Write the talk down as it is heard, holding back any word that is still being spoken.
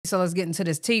so let's get into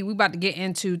this tea. We about to get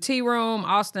into tea room.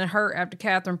 Austin hurt after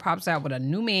Catherine pops out with a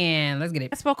new man. Let's get it.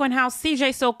 I spoke on how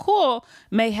CJ So Cool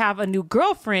may have a new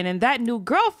girlfriend, and that new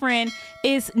girlfriend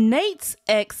is Nate's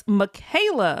ex,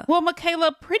 Michaela. Well,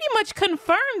 Michaela pretty much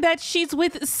confirmed that she's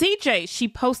with CJ. She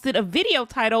posted a video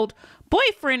titled,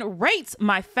 "Boyfriend rates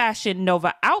my Fashion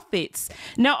Nova outfits."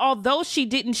 Now, although she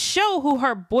didn't show who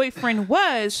her boyfriend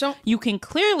was, you can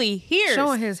clearly hear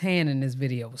showing his hand in this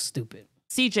video was stupid.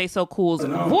 CJ So Cool's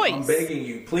voice. I'm begging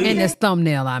you, please. In this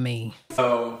thumbnail, I mean.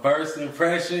 So, first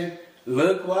impression,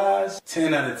 look-wise,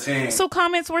 10 out of 10. So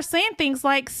comments were saying things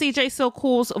like CJ So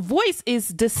Cool's voice is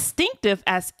distinctive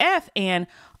as F, and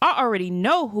I already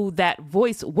know who that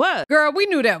voice was. Girl, we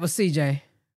knew that was CJ.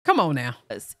 Come on now.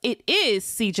 It is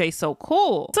CJ So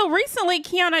Cool. So recently,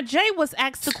 Kianna J was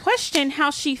asked the question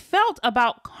how she felt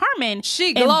about Carmen and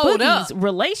Boogie's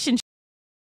relationship.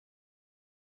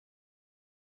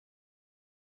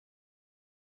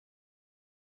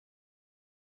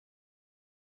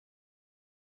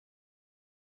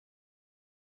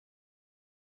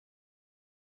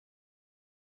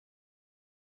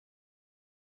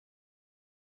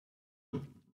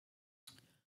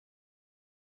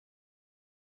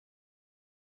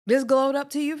 This glowed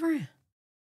up to you, friend?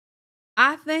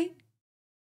 I think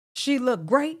she looked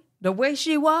great the way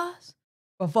she was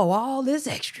before all this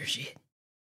extra shit.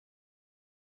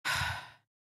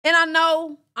 And I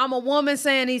know I'm a woman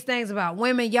saying these things about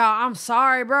women. Y'all, I'm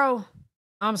sorry, bro.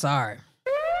 I'm sorry.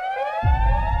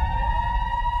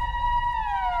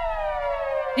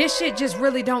 This shit just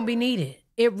really don't be needed.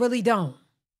 It really don't.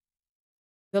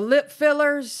 The lip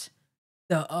fillers,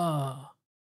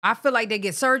 I feel like they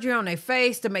get surgery on their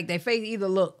face to make their face either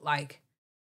look like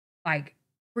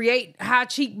create high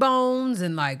cheekbones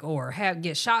and or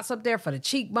get shots up there for the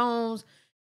cheekbones.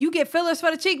 You get fillers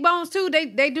for the cheekbones too.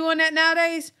 They doing that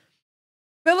nowadays.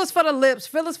 Fillers for the lips,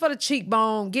 fillers for the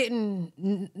cheekbone,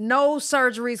 getting nose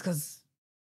surgeries because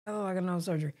I don't like a nose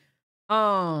surgery.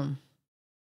 And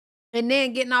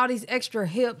then getting all these extra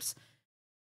hips.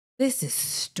 This is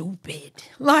stupid.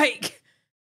 Like.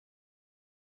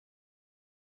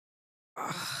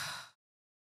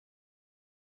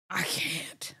 I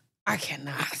can't. I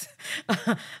cannot.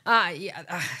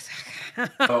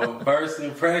 So, first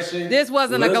impression. This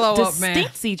wasn't a glow up, man.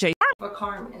 CJ. For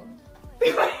Carmen.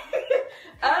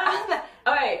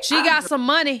 Okay. She got some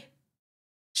money.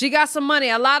 She got some money.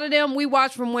 A lot of them we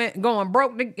watch from going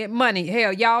broke to get money.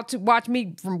 Hell, y'all watch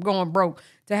me from going broke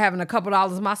to having a couple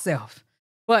dollars myself.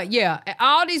 But yeah,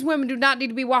 all these women do not need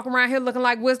to be walking around here looking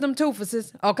like wisdom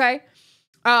toofuses, okay?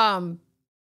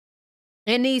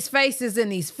 And these faces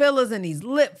and these fillers and these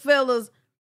lip fillers.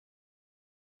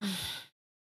 I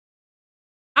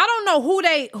don't know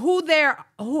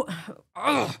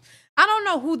I don't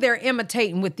know who they're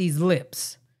imitating with these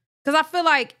lips. Because I feel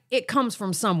like it comes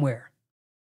from somewhere.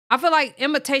 I feel like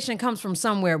imitation comes from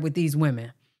somewhere with these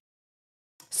women.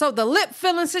 So the lip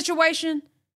filling situation,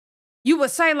 you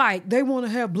would say like they want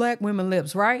to have black women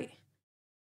lips, right?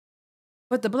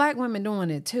 But the black women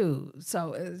doing it too.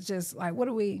 So it's just like, what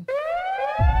do we...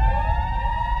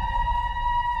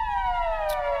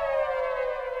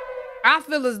 I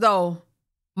feel as though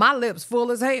my lips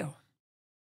full as hell.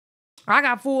 I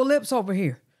got full lips over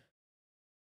here.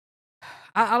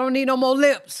 I don't need no more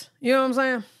lips. You know what I'm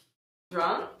saying?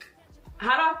 Drunk.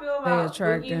 How do I feel about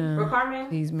Boogie for Carmen?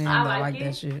 These men don't like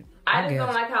that shit. I just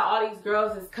don't like how all these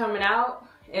girls is coming out.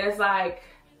 And it's like,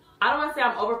 I don't want to say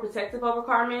I'm overprotective over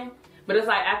Carmen. But it's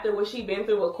like after what she been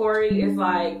through with Corey, it's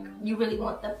like... You really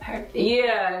want the perfect.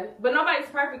 Yeah. But nobody's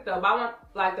perfect though. But I want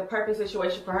like the perfect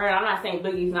situation for her. And I'm not saying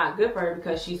Boogie's not good for her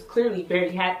because she's clearly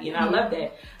very happy. And I love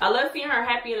that. I love seeing her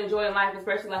happy and enjoying life,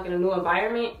 especially like in a new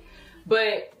environment.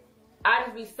 But I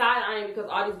just be side-eyeing because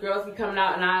all these girls be coming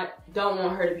out and I don't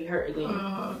want her to be hurt again.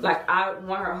 Like I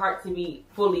want her heart to be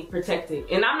fully protected.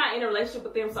 And I'm not in a relationship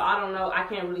with them, so I don't know. I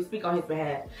can't really speak on his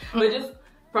behalf. But just...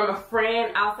 from a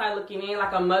friend outside looking in,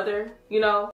 like a mother, you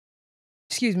know?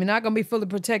 Excuse me, not gonna be fully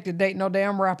protected, date no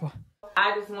damn rapper.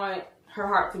 I just want her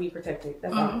heart to be protected,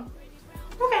 that's all.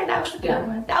 Okay, that was a good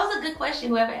one. That was a good question.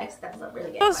 Whoever asked that was a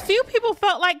really good Those question. few people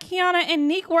felt like Kianna and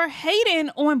Nick were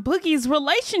hating on Boogie's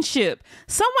relationship.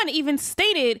 Someone even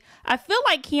stated, I feel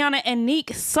like Kianna and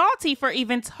Nick salty for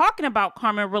even talking about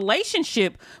Carmen's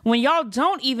relationship when y'all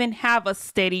don't even have a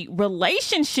steady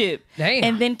relationship. Damn.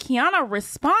 And then Kianna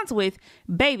responds with,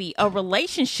 baby, a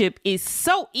relationship is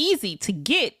so easy to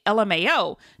get,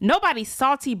 LMAO. Nobody's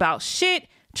salty about shit.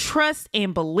 trust,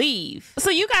 and believe. So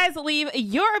you guys leave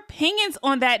your opinions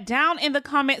on that down in the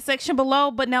comment section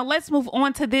below. But now let's move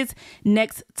on to this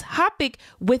next topic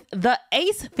with the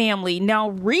Ace family. Now,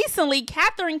 recently,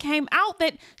 Catherine came out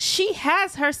that she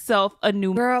has herself a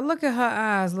new... Girl, look at her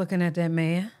eyes looking at that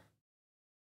man.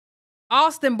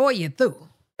 Austin, boy, you through.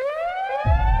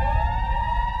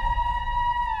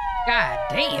 God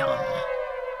damn.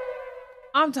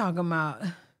 I'm talking about...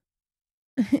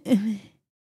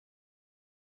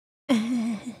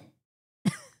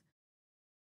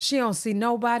 She don't see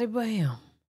nobody but him.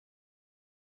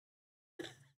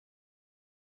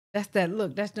 That's that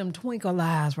look. That's them twinkle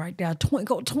eyes right there.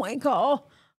 Twinkle, twinkle.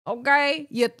 Okay,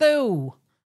 you through.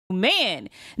 Man,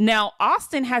 now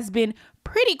Austin has been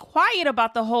pretty quiet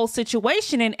about the whole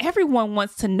situation, and everyone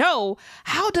wants to know,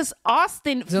 how does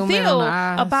Austin feel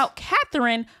about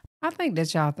Catherine? I think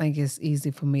that y'all think it's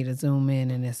easy for me to zoom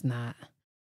in, and it's not.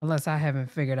 Unless I haven't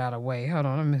figured out a way. Hold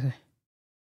on, let me see.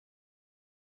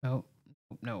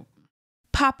 Nope.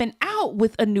 Popping out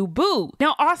with a new boo.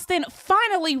 Now, Austin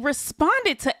finally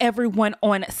responded to everyone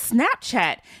on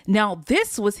Snapchat. Now,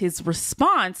 this was his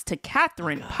response to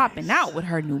Catherine popping out with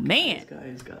her new man.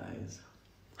 Guys.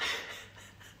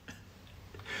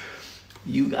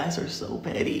 You guys are so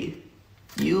petty.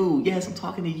 Yes, I'm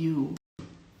talking to you.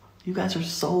 You guys are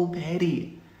so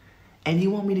petty. And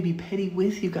you want me to be petty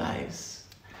with you guys.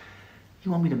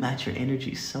 You want me to match your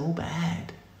energy so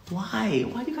bad. Why?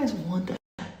 Why do you guys want that?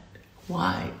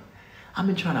 Why? I've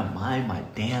been trying to mind my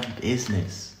damn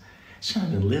business. Just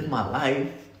trying to live my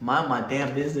life, mind my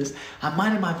damn business. I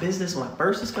minded my business when I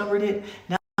first discovered it.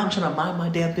 Now I'm trying to mind my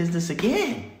damn business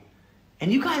again. And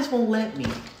you guys won't let me.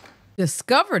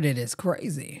 Discovered it is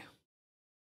crazy.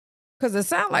 Because it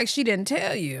sounds like she didn't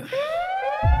tell you.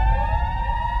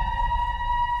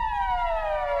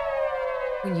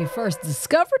 When you first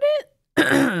discovered it?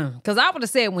 Because I would have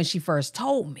said when she first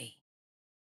told me.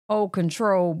 Hold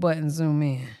control button, zoom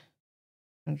in.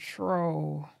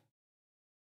 Control.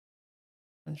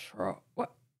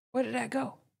 What? Where did that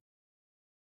go?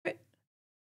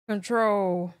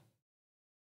 Control.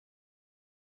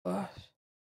 All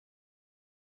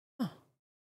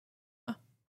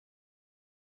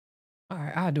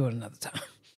right, I'll do it another time.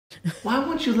 Why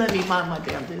won't you let me mind my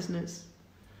damn business?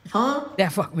 Huh?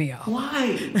 That fucked me up.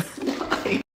 Why?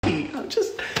 Why?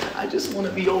 I just want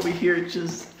to be over here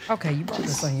just... Okay, you brought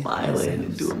this on you. Smiling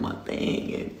and doing my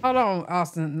thing. And... Hold on,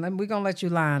 Austin. We're going to let you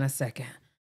lie in a second.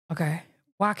 Okay.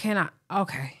 Why can't I?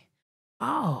 Okay.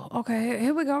 Oh, okay.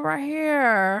 Here we go right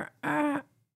here. Oh,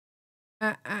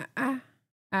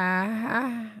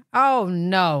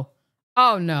 no.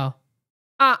 Oh, no.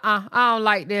 I don't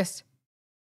like this.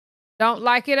 Don't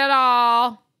like it at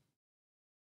all.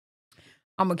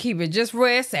 I'm going to keep it just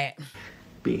where it's at.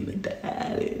 Being a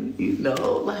dad and,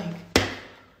 like...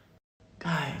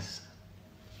 Guys,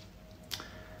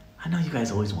 I know you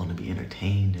guys always want to be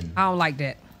entertained, and I don't like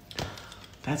that.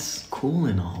 That's cool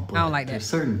and all, but I don't like that. There's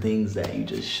certain things that you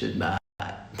just should not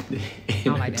entertain. I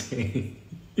don't like that.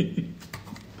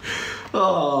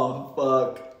 Oh,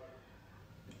 fuck.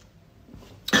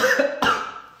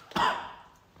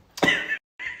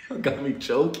 Got me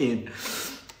choking.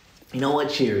 You know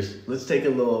what? Cheers. Let's take a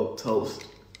little toast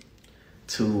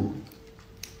to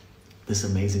this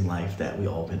amazing life that we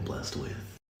all been blessed with.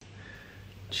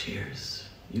 Cheers.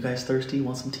 You guys thirsty?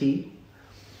 Want some tea?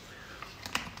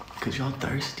 Cause y'all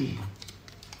thirsty. You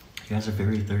guys are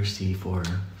very thirsty for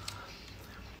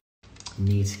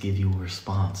me to give you a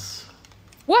response.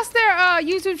 What's their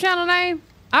YouTube channel name?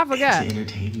 I forgot. To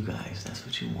entertain you guys. That's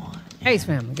what you want. Ace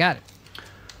Family. Got it.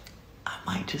 I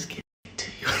might just get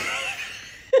to you.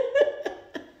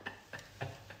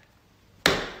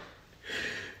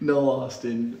 No,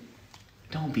 Austin.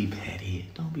 Don't be petty.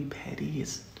 Don't be petty.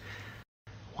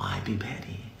 Why be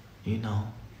petty? You're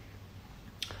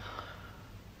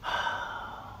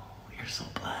so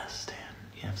blessed, and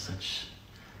you have such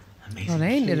amazing They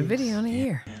ain't did a kids, video in a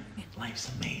year. And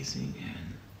life's amazing,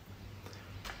 and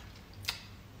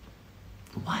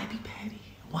why be petty?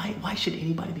 Why should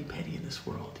anybody be petty in this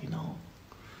world,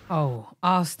 Oh,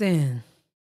 Austin.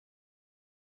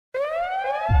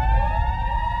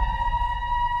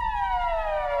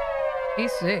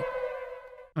 He's sick.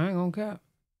 I ain't gonna cap.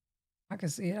 I can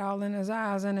see it all in his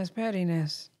eyes and his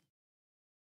pettiness.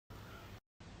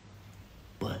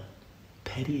 But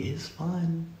petty is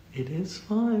fun. It is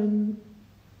fun.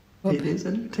 Well, it is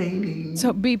entertaining.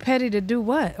 So be petty to do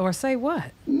what? Or say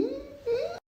what? I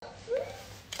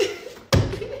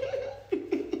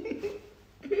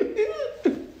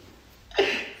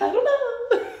don't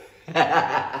know.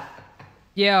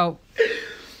 Yo.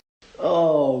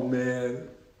 Oh, man.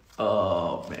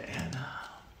 Oh, man.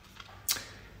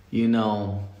 You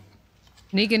know,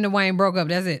 Nick and Dwayne broke up.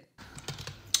 That's it.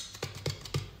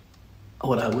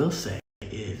 what I will say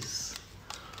is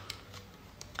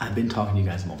I've been talking to you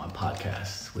guys about my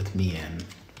podcast with me and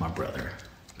my brother.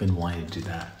 Been wanting to do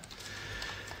that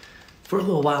for a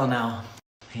little while now.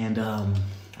 And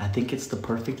I think it's the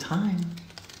perfect time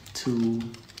to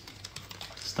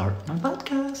start my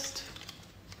podcast.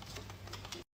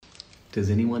 Does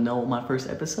anyone know what my first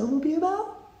episode will be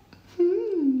about?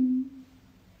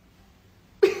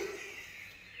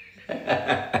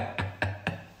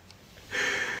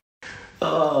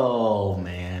 Oh,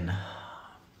 man.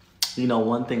 You know,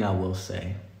 one thing I will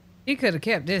say. He could have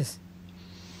kept this.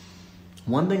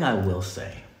 One thing I will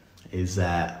say is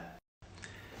that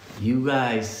you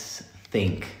guys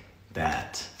think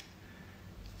that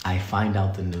I find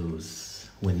out the news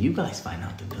when you guys find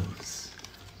out the news.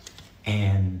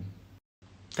 And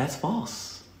that's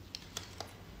false.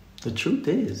 The truth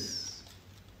is,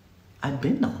 I've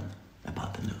been known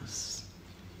about the news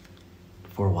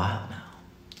for a while now.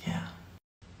 Yeah.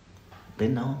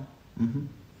 Been known.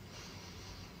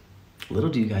 Little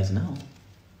do you guys know,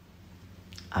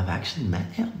 I've actually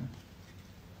met him.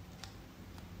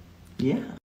 Yeah.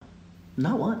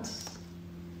 Not once.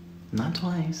 Not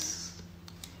twice.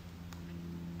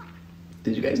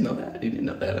 Did you guys know that? You didn't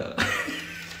know that,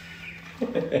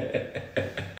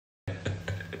 huh?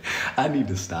 I need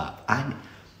to stop. I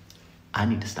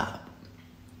need to stop.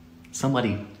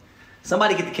 Somebody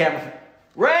get the camera.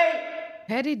 Ray!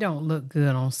 Petty don't look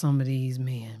good on some of these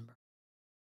men.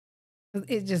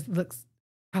 It just looks,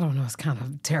 I don't know, it's kind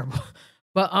of terrible.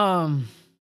 But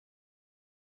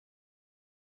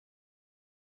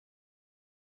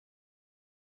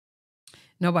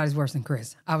nobody's worse than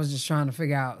Chris. I was just trying to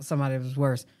figure out somebody that was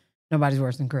worse. Nobody's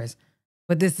worse than Chris.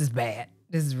 But this is bad.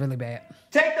 This is really bad.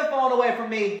 Take the phone away from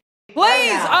me.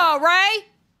 Please, Ray.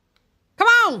 Come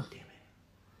on. Damn it.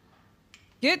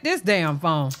 Get this damn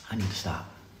phone. I need to stop.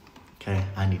 Okay?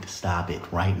 I need to stop it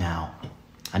right now.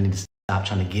 I need to stop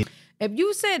trying to get. If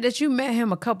you said that you met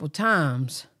him a couple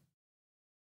times,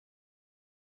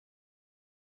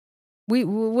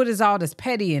 what is all this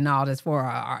petty and all this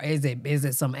for? Is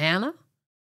it some Anna?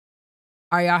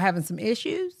 Are y'all having some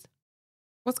issues?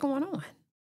 What's going on?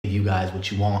 You guys what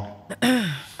you want.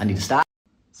 I need to stop.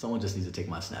 Someone just needs to take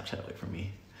my Snapchat away from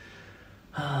me.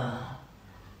 And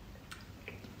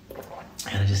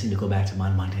I just need to go back to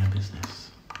mind my damn business.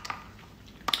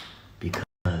 Because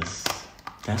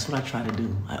that's what I try to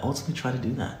do. I ultimately try to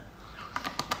do that.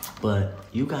 But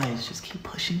you guys just keep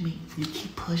pushing me. You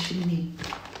keep pushing me.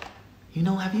 You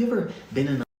know, have you ever been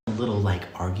in a little like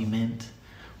argument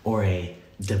or a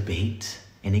debate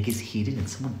and it gets heated and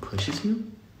someone pushes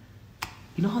you?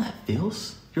 You know how that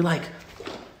feels? You're like,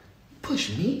 push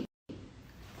me?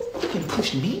 You can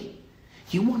push me?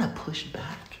 You want to push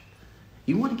back?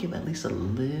 You want to give at least a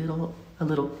little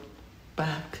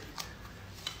back?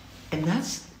 And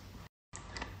that's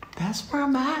where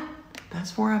I'm at.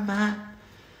 That's where I'm at.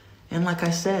 And like I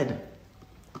said,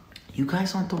 you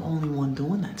guys aren't the only one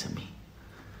doing that to me.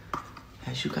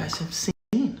 As you guys have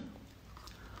seen.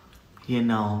 You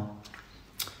know.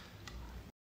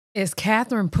 Is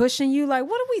Catherine pushing you? Like,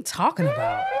 what are we talking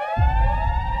about?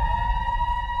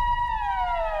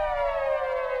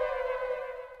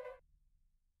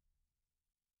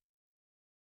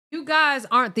 You guys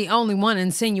aren't the only one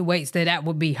insinuates that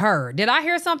would be her. Did I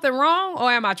hear something wrong or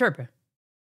am I tripping?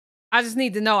 I just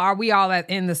need to know, are we all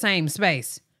in the same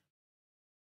space?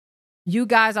 You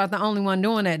guys are the only one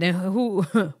doing that. Then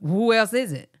who else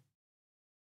is it?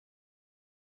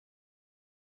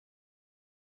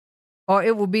 Or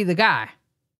it will be the guy.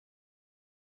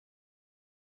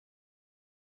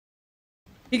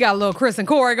 You got a little Chris and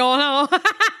Corey going on.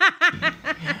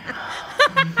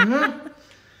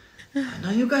 I know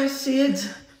you guys see it.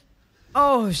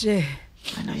 Oh, shit.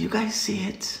 I know you guys see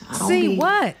it. I don't See be,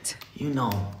 what? You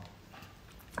know,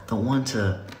 the one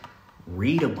to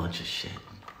read a bunch of shit.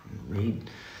 Read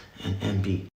and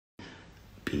be,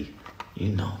 you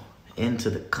know, into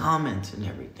the comments and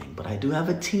everything. But I do have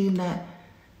a team that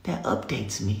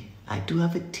updates me. I do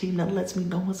have a team that lets me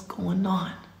know what's going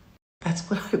on. That's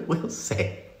what I will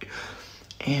say.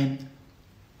 And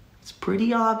it's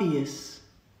pretty obvious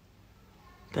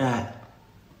that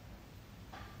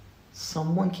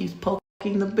someone keeps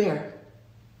poking the bear.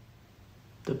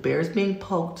 The bear's being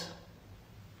poked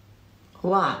a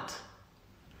lot.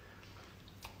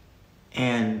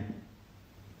 And,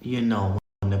 you know,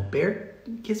 when the bear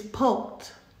gets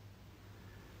poked,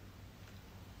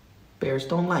 bears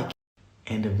don't like it.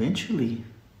 And eventually,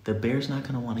 the bear's not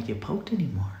going to want to get poked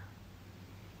anymore.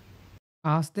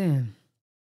 Austin,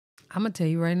 I'm going to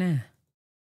tell you right now.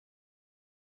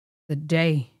 the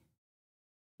day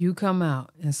you come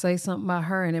out and say something about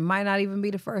her, and it might not even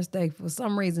be the first day. For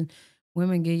some reason,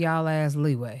 women give y'all ass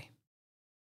leeway.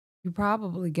 You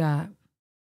probably got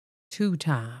 2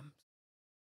 times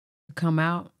to come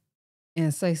out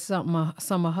and say some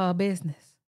of her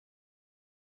business.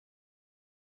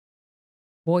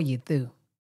 Boy, you through.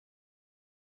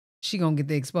 She gonna get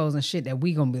the exposing shit that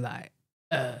we gonna be like,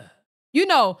 You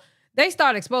know, they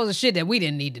start exposing shit that we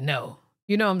didn't need to know.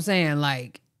 You know what I'm saying?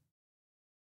 Like,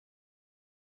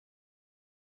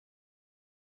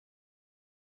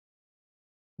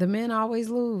 the men always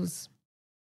lose.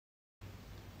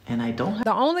 And I don't have...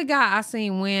 The only guy I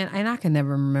seen win, and I can never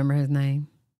remember his name.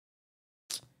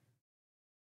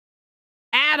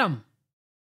 Adam.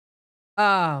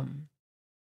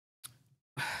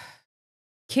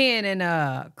 Ken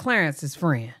and Clarence's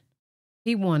friend.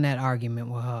 He won that argument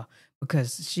with her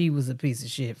because she was a piece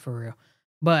of shit for real.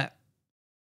 But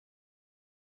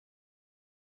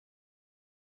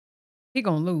he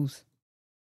gonna lose.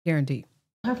 Guaranteed.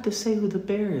 I have to say who the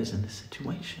bear is in this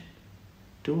situation,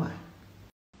 do I?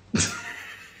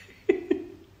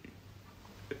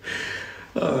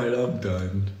 All right, I'm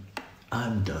done.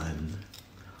 I'm done.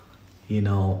 You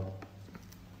know,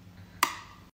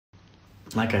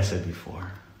 like I said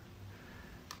before,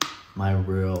 my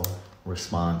real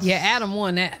response... Yeah, Adam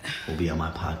won that. ...will be on my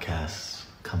podcast,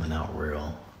 coming out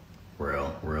real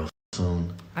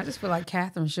soon. I just feel like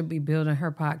Catherine should be building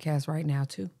her podcast right now,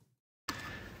 too.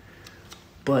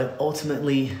 But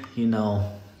ultimately, you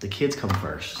know, the kids come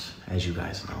first, as you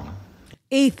guys know.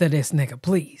 Ether this nigga,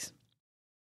 please.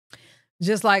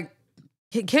 Just like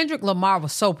Kendrick Lamar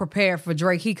was so prepared for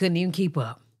Drake, he couldn't even keep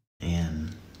up.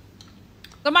 And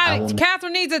somebody,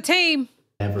 Catherine needs a team.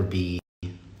 Never be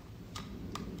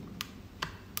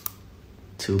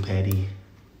too petty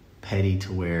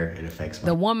to where it affects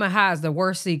the woman hides the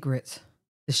worst secrets,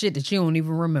 the shit that you don't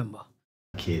even remember.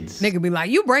 Kids. Nigga be like,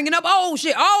 you bringing up old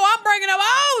shit. Oh, I'm bringing up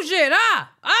old shit.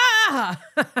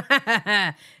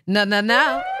 No.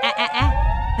 No.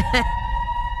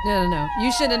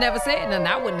 You should have never said nothing.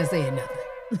 I wouldn't have said nothing.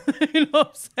 You know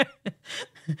what I'm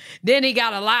saying? Then he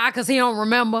got to lie because he don't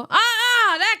remember.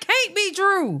 That can't be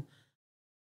true.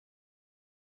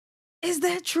 Is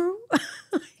that true?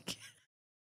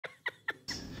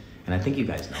 And I think you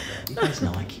guys know that. You guys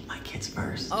know I keep my kids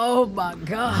first. Oh my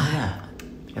God. Yeah.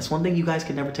 That's one thing you guys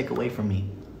can never take away from me.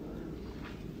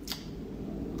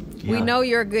 Yeah. We know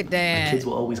you're a good dad. My kids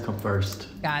will always come first.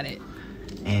 Got it.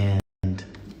 And,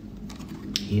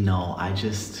 you know, I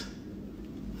just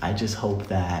hope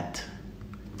that,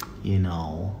 you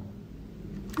know,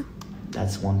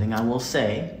 that's one thing I will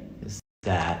say is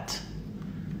that,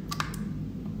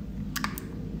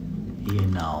 you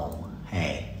know,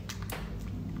 hey,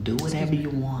 do whatever you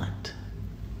want,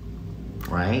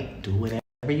 right? Do whatever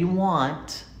you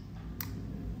want.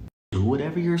 Do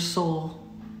whatever your soul,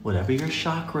 whatever your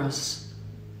chakras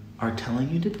are telling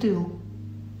you to do.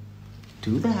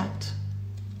 Do that.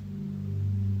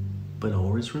 But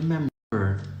always remember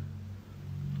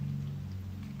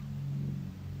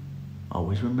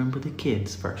the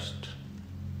kids first.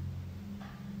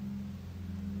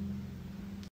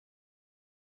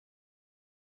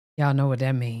 Y'all know what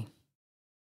that means.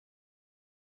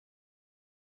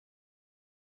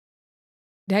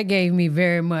 That gave me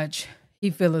very much, he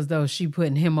feel as though she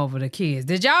putting him over the kids.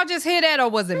 Did y'all just hear that or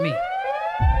was it me?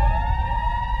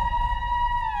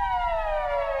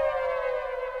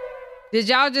 Did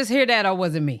y'all just hear that or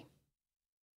was it me?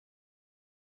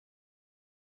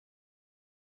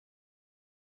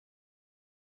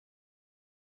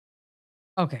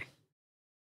 Okay.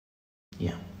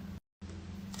 Yeah.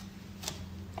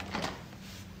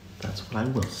 That's what I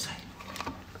will say.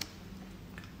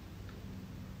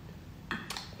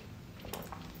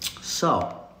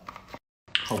 So,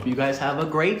 hope you guys have a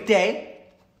great day.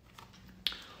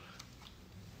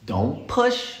 Don't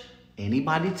push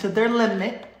anybody to their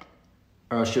limit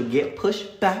or else you'll get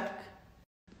pushed back.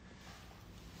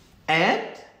 And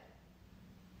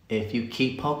if you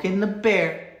keep poking the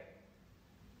bear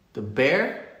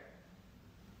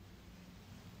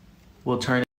will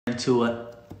turn into an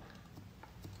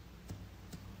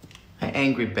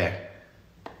angry bear.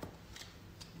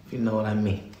 If you know what I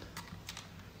mean.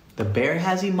 The bear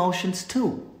has emotions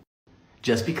too.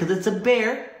 Just because it's a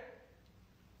bear,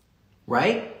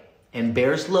 right? And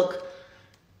bears look,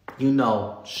 you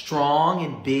know, strong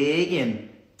and big and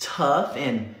tough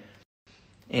and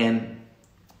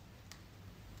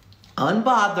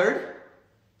unbothered.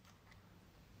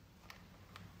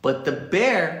 But the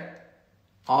bear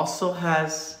also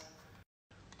has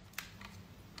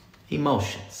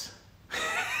emotions.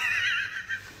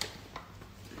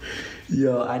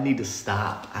 Yo, I need to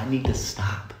stop. I need to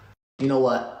stop. You know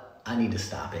what? I need to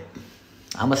stop it.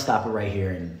 I'm going to stop it right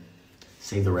here and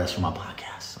save the rest for my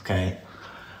podcast, okay?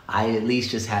 I at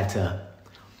least just had to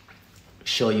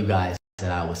show you guys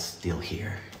that I was still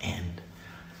here and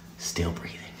still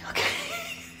breathing, okay?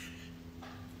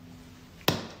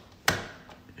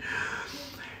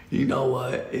 You know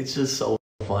what? It's just so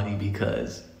funny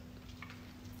because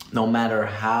no matter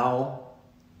how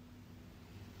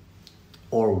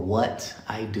or what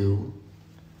I do,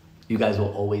 you guys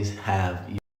will always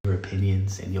have your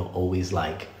opinions and you'll always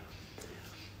like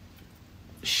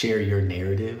share your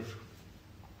narrative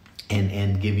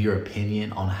and give your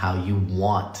opinion on how you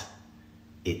want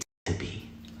it to be.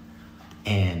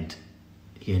 And,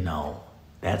 you know,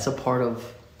 that's a part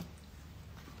of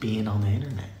being on the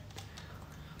internet.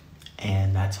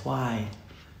 And that's why,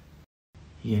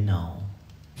 you know,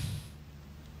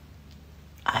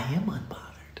 I am unbothered.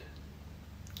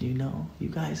 You know, you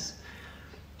guys,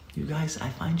 I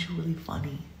find you really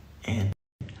funny. And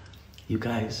you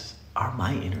guys are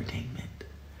my entertainment.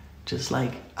 Just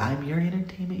like I'm your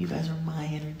entertainment, you guys are my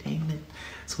entertainment.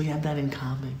 So we have that in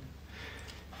common.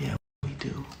 Yeah, we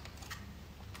do.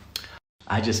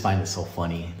 I just find it so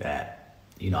funny that,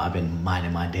 you know, I've been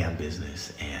minding my damn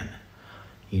business and,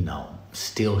 you know,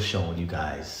 still showing you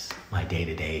guys my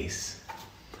day-to-days.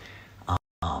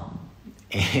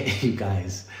 And you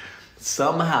guys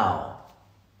somehow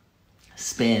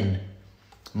spend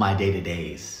my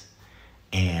day-to-days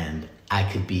and I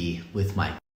could be with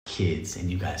my kids and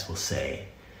you guys will say,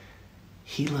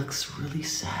 he looks really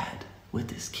sad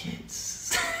with his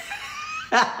kids.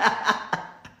 I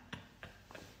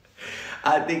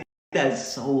think that's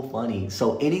so funny.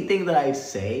 So anything that I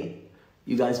say,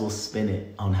 you guys will spin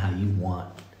it on how you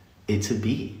want it to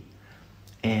be.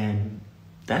 And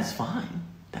that's fine.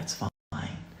 That's fine.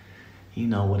 You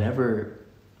know, whatever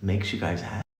makes you guys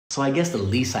happy. So I guess the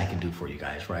least I can do for you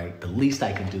guys, right? The least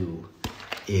I can do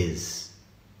is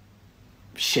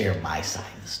share my side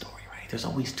of the story, right? There's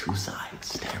always two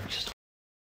sides to every story.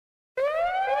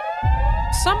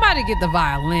 Somebody get the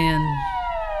violin.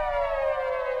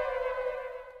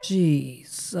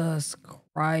 Jesus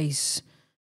Christ.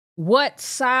 What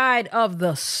side of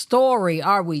the story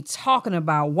are we talking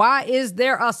about? Why is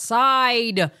there a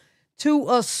side to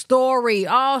a story?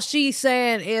 All she's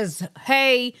saying is,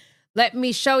 hey, let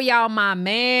me show y'all my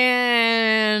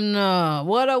man.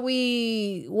 Why are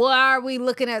we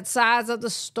looking at sides of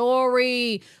the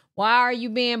story? Why are you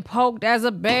being poked as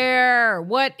a bear?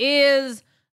 What is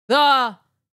the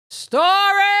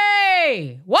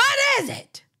story? What is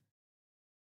it?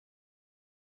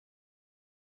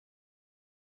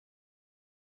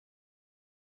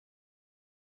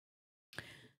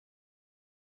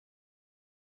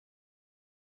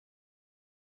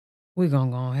 We're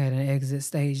going to go ahead and exit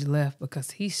stage left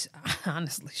because he's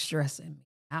honestly stressing me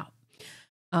out.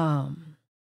 God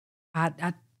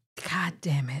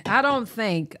damn it. I don't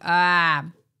think, I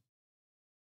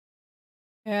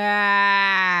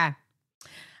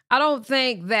don't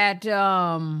think that,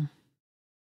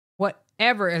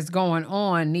 whatever is going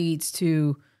on needs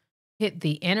to hit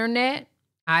the internet.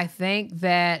 I think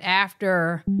that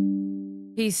after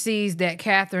he sees that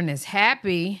Catherine is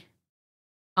happy,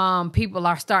 people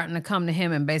are starting to come to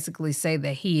him and basically say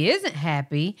that he isn't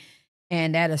happy,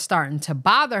 and that is starting to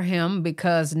bother him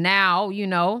because now, you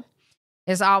know,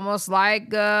 it's almost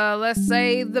like, let's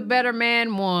say the better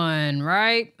man won,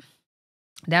 right?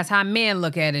 That's how men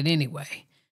look at it anyway.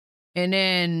 And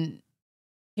then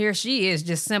here she is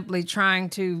just simply trying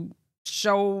to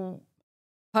show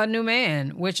her new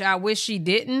man, which I wish she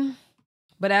didn't,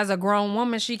 but as a grown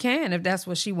woman, she can if that's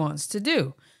what she wants to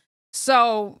do.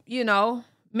 So, you know,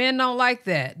 men don't like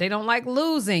that. They don't like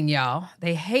losing, y'all.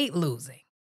 They hate losing.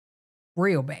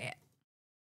 Real bad.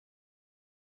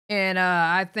 And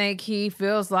I think he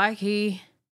feels like it's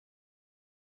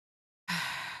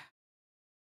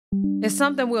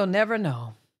something we'll never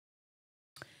know.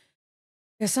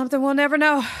 It's something we'll never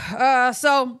know.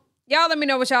 So y'all let me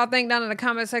know what y'all think down in the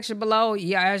comment section below.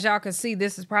 Yeah, as y'all can see,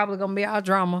 this is probably going to be our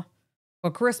drama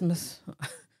for Christmas.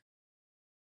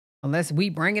 Unless we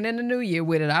bring it in the new year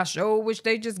with it. I sure wish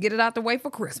they just get it out the way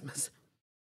for Christmas.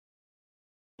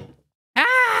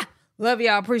 Love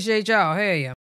y'all. Appreciate y'all. Hell yeah.